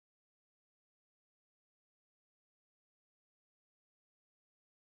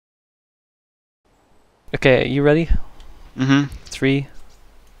Okay, you ready? Mm-hmm. 3.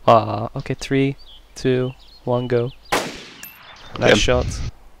 Okay, 3, 2, 1, go. Nice shot.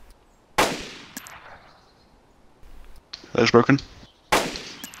 That was broken.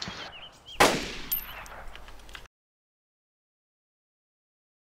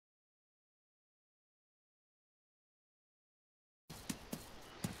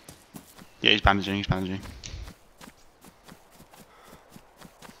 Yeah, he's bandaging,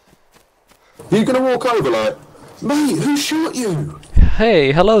 You gonna walk over like, mate, who shot you?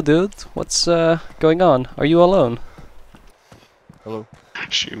 Hey, hello dude. What's going on? Are you alone? Hello.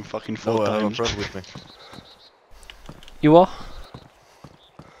 Shooting fucking 4 No, I have a times. friend with me. You are?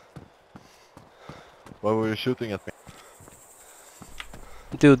 Why were you shooting at me?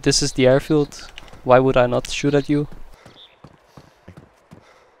 Dude, this is the airfield. Why would I not shoot at you?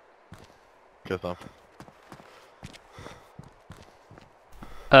 Because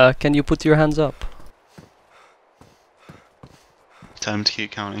Can you put your hands up? Tell him to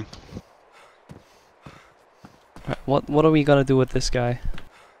keep counting. Right, what are we gonna do with this guy?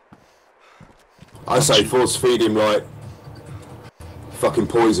 I say force feed him like fucking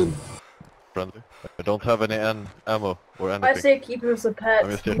poison. friendly. I don't have any ammo or anything. I say keep him as a pet,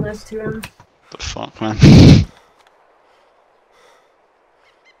 I'm just do this to him. The fuck, man?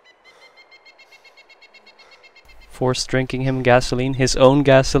 Force drinking him gasoline, his own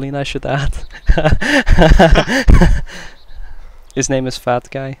gasoline I should add. His name is Fat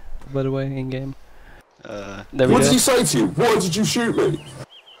Guy, by the way, in game. There we What go. did he say to you? Why did you shoot me?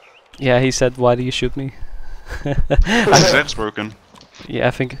 Yeah, he said, "Why do you shoot me?" His leg's broken. Yeah,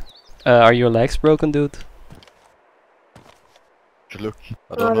 I think. Are your legs broken, dude? Look, I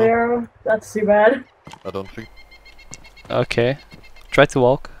Oh, don't know. there. That's too bad. I don't think. Okay. Try to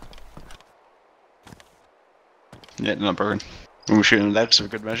walk. Yeah, they're not broken. When we're shooting legs for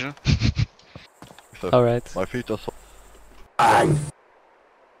good measure. So Alright. my feet are so Bang!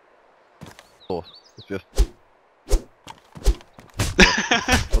 sore. It's just.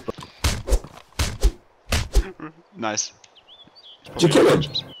 Nice. Did you kill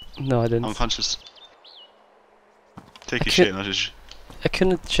him? No, I didn't. Unconscious. Take your I shit, not just. I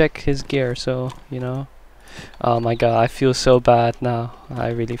couldn't check his gear, so, you know. Oh my god, I feel so bad now. I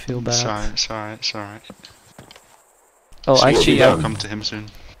really feel bad. It's alright. Oh, So actually, you'll come to him soon.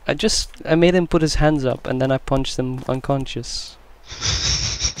 I made him put his hands up, and then I punched him unconscious.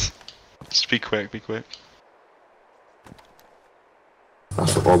 Just be quick,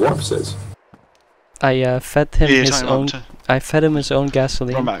 That's what my wife says. I fed him Yeah, his time own. out. I fed him his own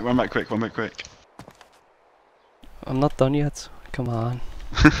gasoline. Run back quick. I'm not done yet. Come on.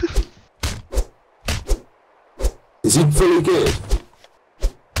 Is he fully geared?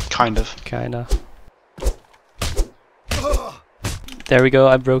 Kind of. Kinda. There we go.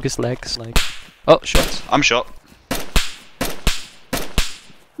 I broke his legs. Like. Oh, shots. I'm shot.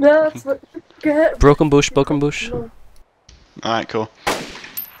 No, that's what. Good. Broken bush. Alright, cool.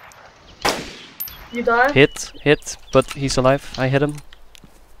 You die? Hit, but he's alive. I hit him.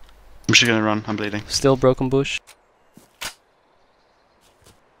 I'm just gonna run, I'm bleeding. Still broken bush.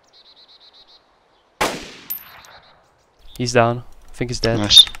 He's down. I think he's dead.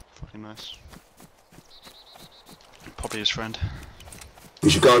 Nice. Fucking nice. Probably his friend. You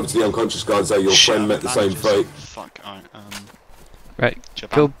should go over to the unconscious guy and say your Shit, friend met the same bandages. fate. Fuck, alright, Right. do you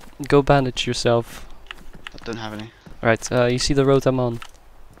have Go bandage yourself. I don't have any. Right. You see the road I'm on?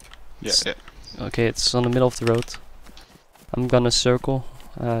 Yeah, S- yeah. Okay, it's on the middle of the road. I'm gonna circle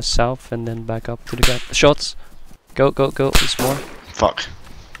south and then back up to the guy. Shots. Go. There's more. Fuck.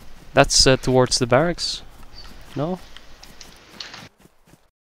 That's towards the barracks. No?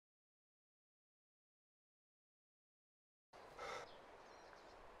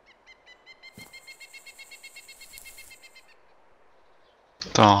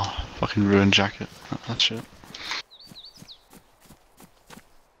 Oh, fucking ruined jacket. That shit.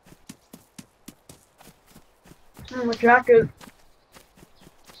 Oh, my jacket.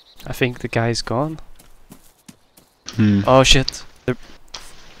 I think the guy's gone. Hmm. Oh shit.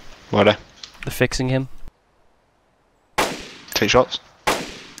 What? They're fixing him. Take shots.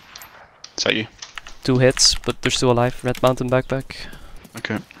 Is that you? 2 hits, but they're still alive. Red Mountain backpack.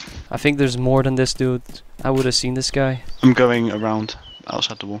 Okay. I think there's more than this dude. I would have seen this guy. I'm going around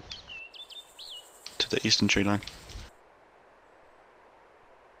outside the wall. To the eastern tree line.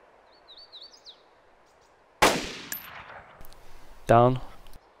 Down.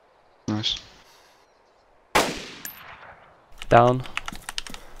 Nice. Down.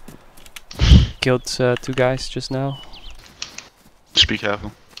 Killed 2 guys just now. Just be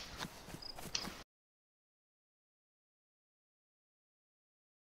careful.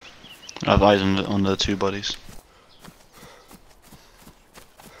 I have eyes on the two bodies.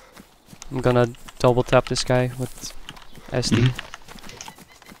 I'm gonna double tap this guy with SD.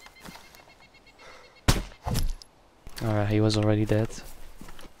 Alright, he was already dead.